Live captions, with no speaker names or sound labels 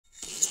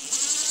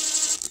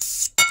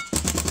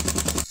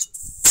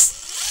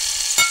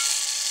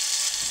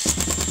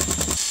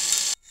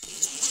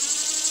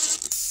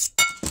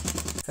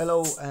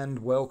Hello and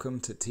welcome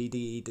to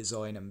TDE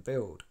Design and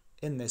Build.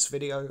 In this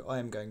video I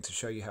am going to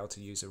show you how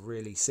to use a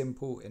really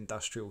simple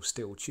industrial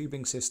steel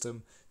tubing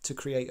system to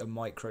create a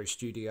micro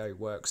studio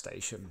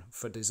workstation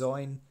for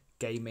design,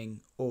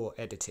 gaming or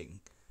editing.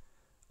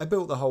 I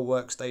built the whole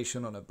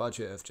workstation on a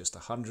budget of just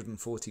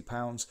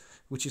 £140,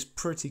 which is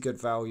pretty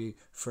good value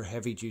for a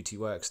heavy duty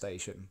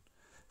workstation.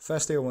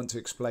 Firstly, I want to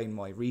explain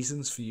my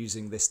reasons for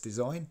using this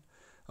design.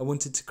 I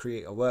wanted to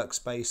create a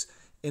workspace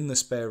in the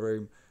spare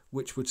room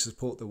which would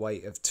support the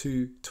weight of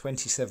two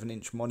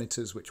 27-inch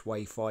monitors which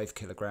weigh 5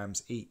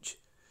 kilograms each.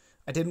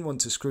 I didn't want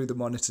to screw the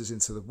monitors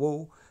into the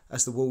wall,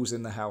 as the walls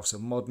in the house are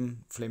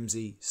modern,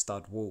 flimsy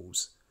stud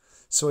walls.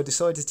 So I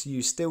decided to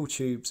use steel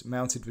tubes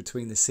mounted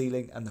between the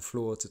ceiling and the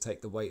floor to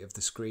take the weight of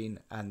the screen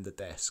and the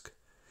desk.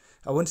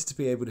 I wanted to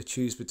be able to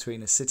choose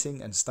between a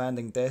sitting and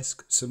standing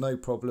desk, so no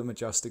problem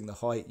adjusting the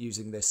height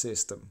using this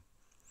system.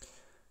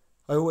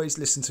 I always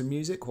listen to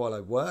music while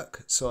I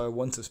work, so I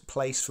want a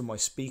place for my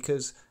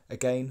speakers.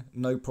 Again,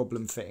 no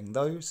problem fitting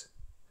those.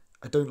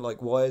 I don't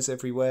like wires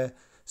everywhere,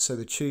 so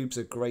the tubes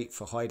are great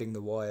for hiding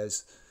the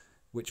wires,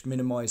 which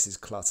minimises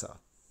clutter.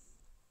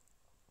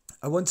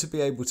 I want to be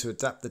able to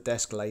adapt the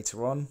desk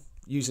later on.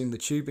 Using the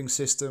tubing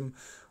system,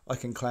 I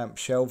can clamp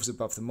shelves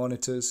above the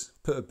monitors,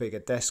 put a bigger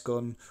desk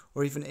on,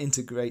 or even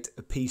integrate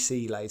a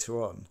PC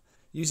later on.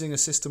 Using a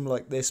system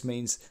like this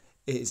means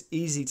it is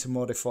easy to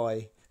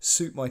modify,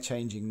 suit my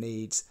changing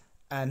needs,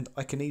 and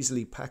I can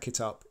easily pack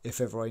it up if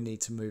ever I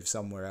need to move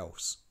somewhere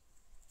else.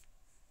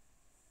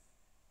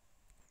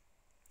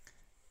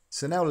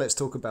 So now let's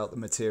talk about the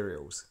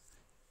materials.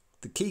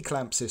 The key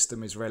clamp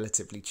system is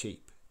relatively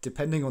cheap.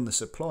 Depending on the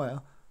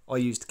supplier, I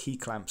used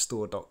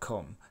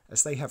keyclampstore.com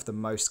as they have the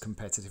most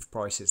competitive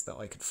prices that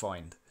I could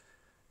find.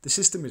 The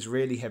system is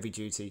really heavy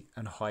duty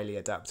and highly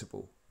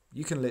adaptable.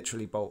 You can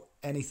literally bolt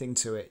anything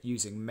to it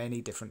using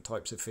many different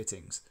types of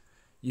fittings.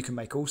 You can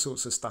make all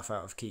sorts of stuff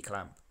out of key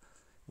clamp,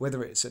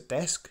 whether it's a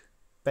desk,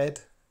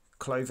 bed,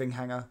 clothing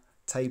hanger,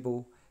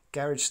 table,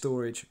 garage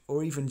storage,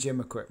 or even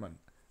gym equipment.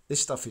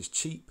 This stuff is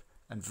cheap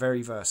and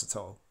very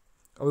versatile.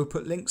 I will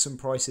put links and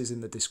prices in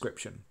the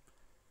description.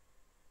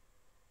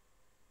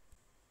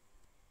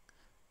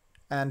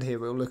 And here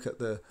we'll look at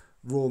the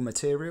raw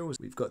materials.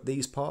 We've got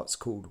these parts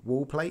called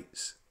wall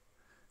plates,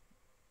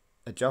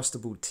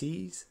 adjustable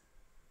tees,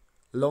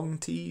 long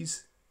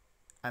tees,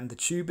 and the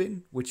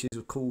tubing, which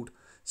is called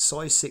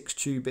size 6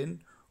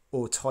 tubing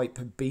or type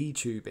B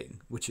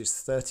tubing, which is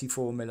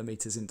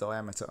 34mm in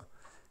diameter.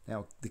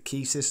 Now the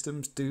key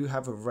systems do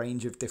have a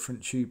range of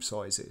different tube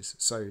sizes,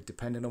 so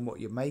depending on what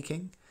you're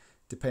making,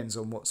 depends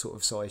on what sort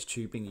of size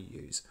tubing you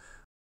use.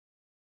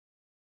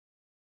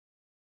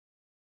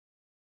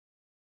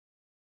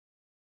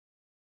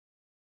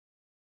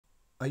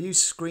 I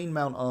use screen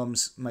mount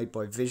arms made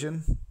by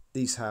Vision.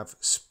 These have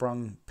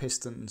sprung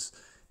pistons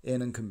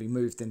in and can be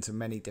moved into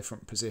many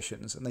different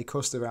positions, and they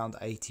cost around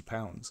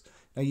 £80.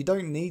 Now you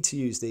don't need to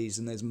use these,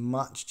 and there's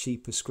much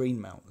cheaper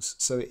screen mounts,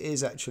 so it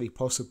is actually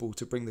possible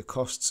to bring the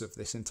costs of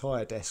this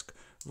entire desk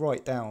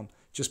right down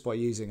just by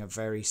using a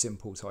very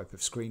simple type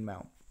of screen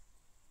mount.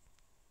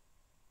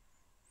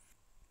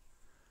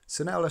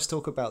 So now let's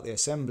talk about the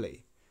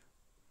assembly.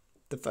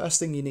 The first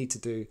thing you need to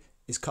do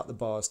is cut the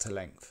bars to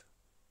length.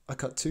 I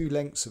cut 2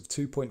 lengths of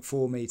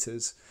 2.4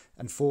 meters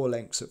and 4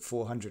 lengths at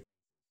 400.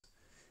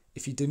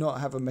 If you do not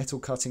have a metal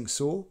cutting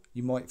saw,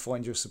 you might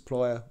find your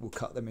supplier will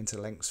cut them into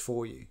lengths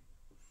for you.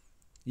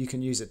 You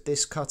can use a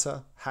disc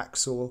cutter,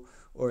 hacksaw,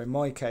 or in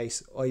my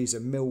case, I use a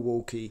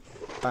Milwaukee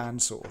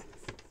bandsaw.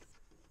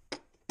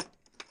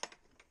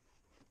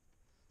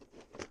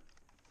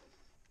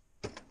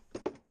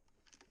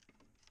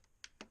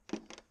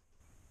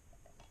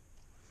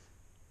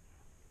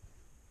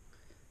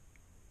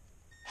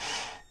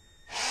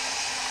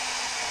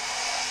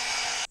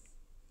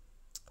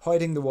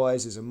 Hiding the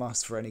wires is a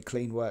must for any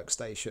clean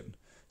workstation,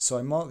 so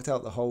I marked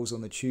out the holes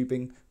on the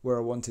tubing where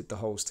I wanted the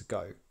holes to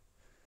go.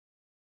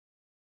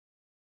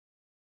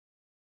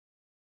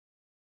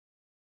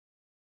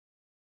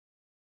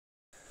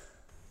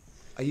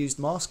 I used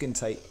masking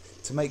tape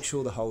to make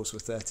sure the holes were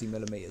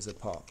 30mm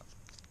apart.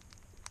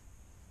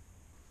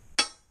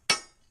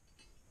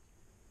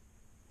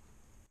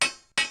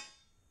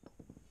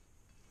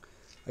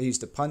 I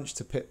used a punch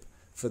to pip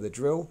for the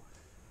drill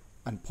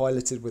and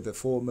piloted with a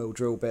 4mm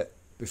drill bit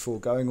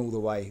before going all the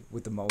way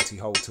with the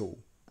multi-hole tool.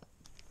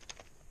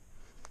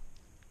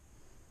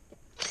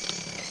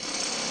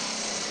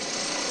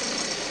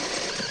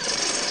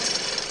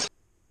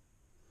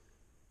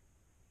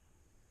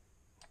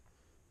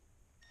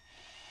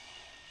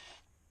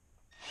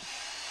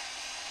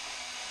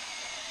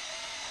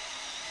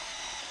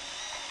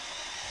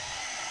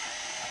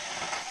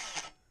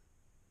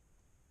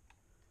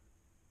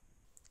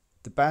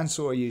 The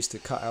bandsaw I used to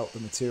cut out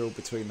the material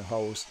between the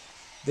holes.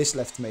 This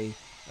left me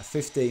a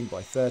 15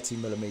 by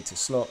 30mm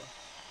slot,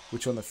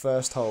 which on the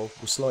first hole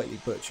was slightly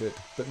butchered,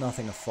 but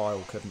nothing a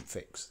file couldn't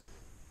fix.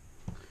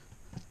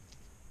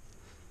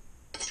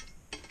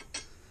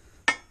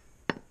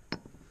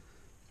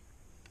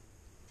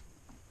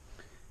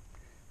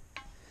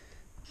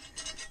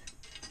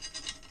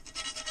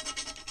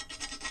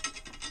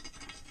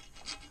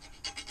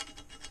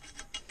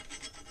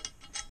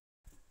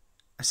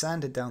 I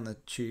sanded down the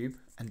tube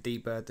and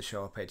deburred the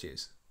sharp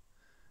edges.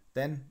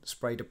 Then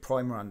sprayed a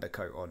primer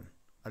undercoat on.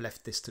 I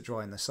left this to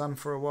dry in the sun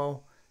for a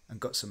while and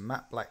got some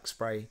matte black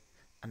spray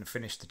and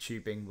finished the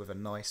tubing with a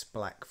nice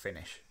black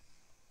finish.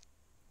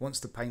 Once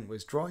the paint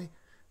was dry,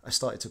 I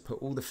started to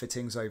put all the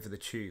fittings over the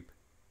tube.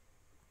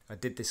 I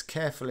did this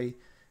carefully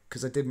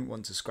because I didn't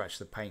want to scratch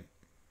the paint.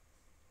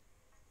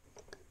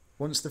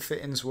 Once the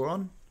fittings were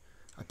on,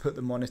 I put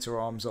the monitor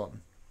arms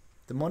on.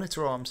 The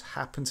monitor arms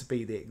happen to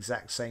be the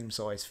exact same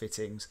size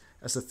fittings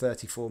as the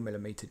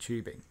 34mm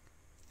tubing.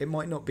 It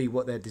might not be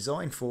what they're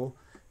designed for,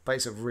 but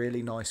it's a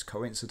really nice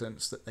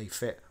coincidence that they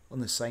fit on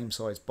the same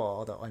size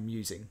bar that I'm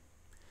using.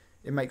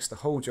 It makes the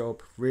whole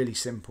job really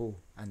simple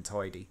and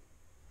tidy.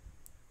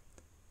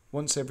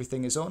 Once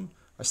everything is on,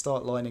 I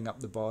start lining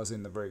up the bars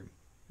in the room.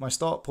 My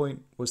start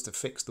point was to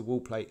fix the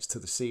wall plates to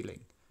the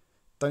ceiling.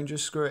 Don't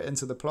just screw it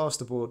into the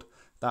plasterboard,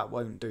 that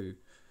won't do.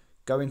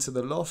 Go into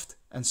the loft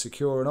and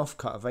secure an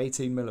offcut of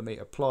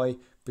 18mm ply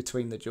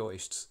between the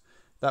joists.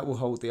 That will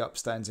hold the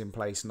upstands in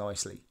place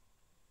nicely.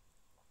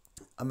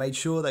 I made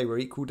sure they were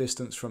equal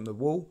distance from the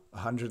wall,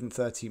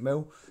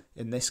 130mm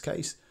in this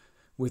case.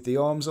 With the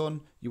arms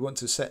on, you want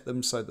to set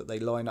them so that they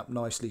line up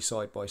nicely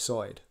side by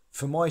side.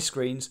 For my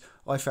screens,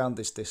 I found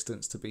this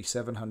distance to be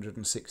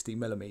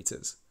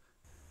 760mm.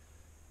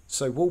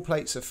 So wall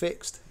plates are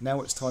fixed,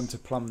 now it's time to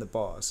plumb the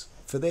bars.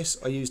 For this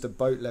I used a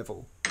boat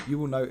level. You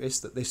will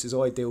notice that this is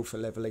ideal for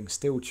levelling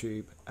steel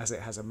tube as it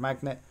has a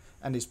magnet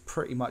and is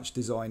pretty much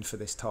designed for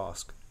this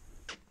task.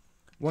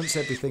 Once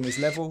everything is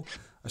level,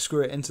 I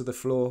screw it into the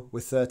floor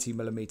with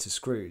 30mm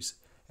screws.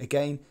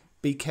 Again,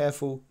 be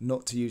careful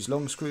not to use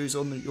long screws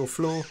on your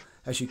floor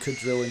as you could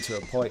drill into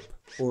a pipe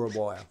or a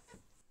wire.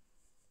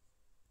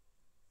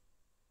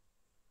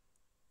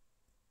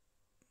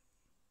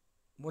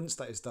 Once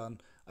that is done,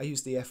 I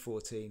used the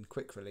F14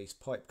 quick release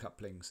pipe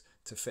couplings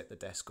to fit the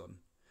desk on.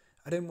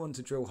 I didn't want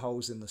to drill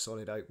holes in the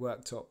solid oak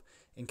worktop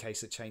in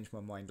case I change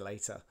my mind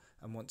later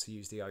and want to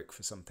use the oak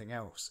for something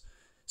else.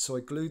 So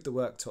I glued the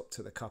worktop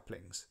to the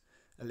couplings.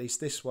 At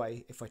least this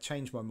way, if I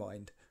change my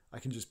mind, I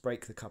can just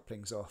break the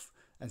couplings off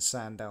and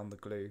sand down the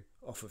glue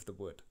off of the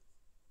wood.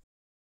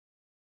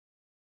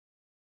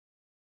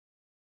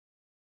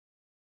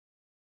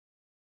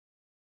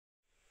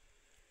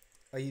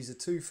 I use a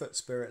 2-foot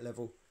spirit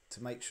level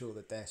to make sure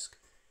the desk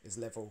is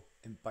level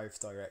in both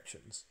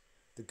directions.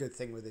 The good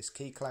thing with this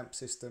key clamp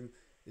system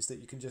is that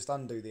you can just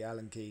undo the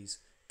Allen keys,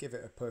 give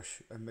it a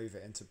push and move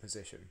it into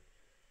position.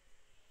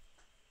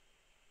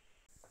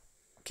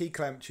 Key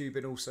clamp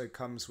tubing also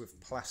comes with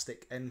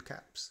plastic end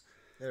caps.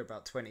 They're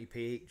about 20p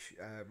each,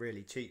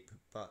 really cheap,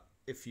 but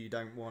if you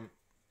don't want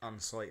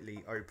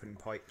unsightly open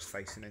pipes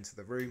facing into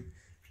the room,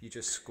 you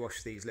just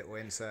squash these little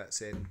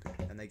inserts in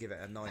and they give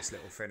it a nice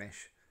little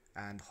finish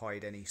and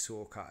hide any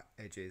saw cut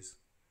edges.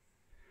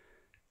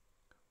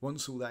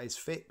 Once all that is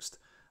fixed,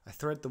 I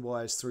thread the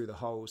wires through the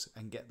holes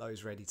and get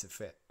those ready to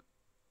fit.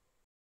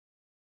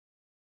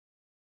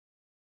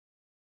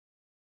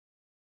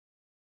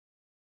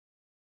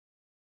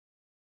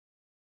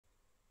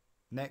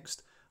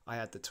 Next, I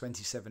add the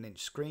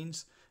 27-inch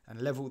screens and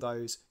level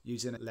those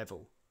using a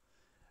level.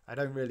 I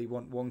don't really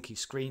want wonky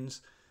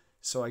screens,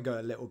 so I go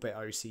a little bit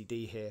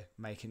OCD here,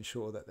 making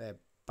sure that they're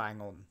bang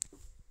on.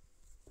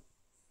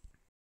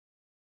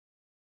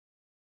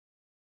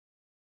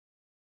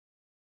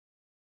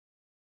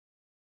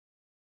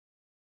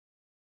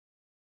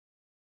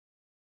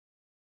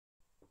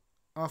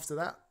 After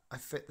that, I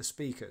fit the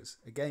speakers,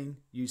 again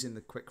using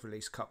the quick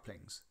release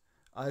couplings.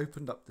 I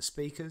opened up the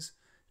speakers,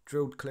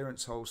 drilled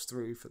clearance holes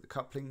through for the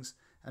couplings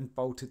and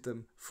bolted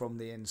them from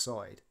the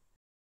inside.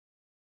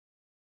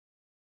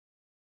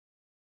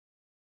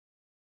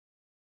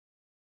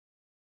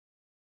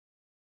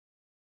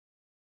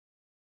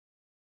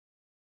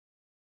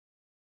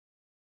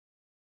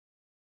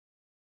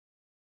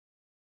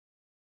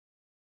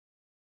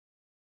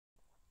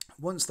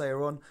 Once they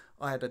are on,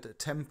 I added a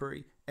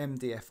temporary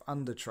MDF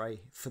under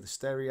tray for the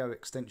stereo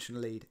extension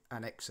lead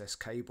and excess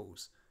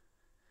cables.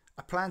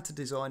 I plan to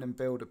design and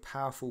build a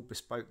powerful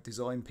bespoke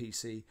design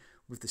PC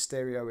with the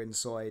stereo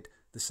inside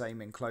the same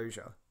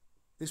enclosure.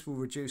 This will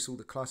reduce all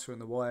the clutter in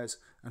the wires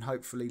and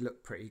hopefully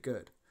look pretty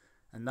good,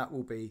 and that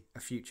will be a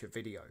future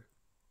video.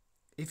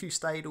 If you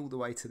stayed all the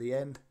way to the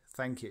end,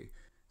 thank you.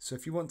 So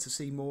if you want to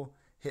see more,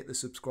 hit the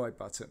subscribe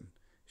button,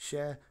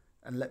 share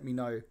and let me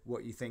know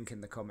what you think in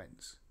the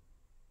comments.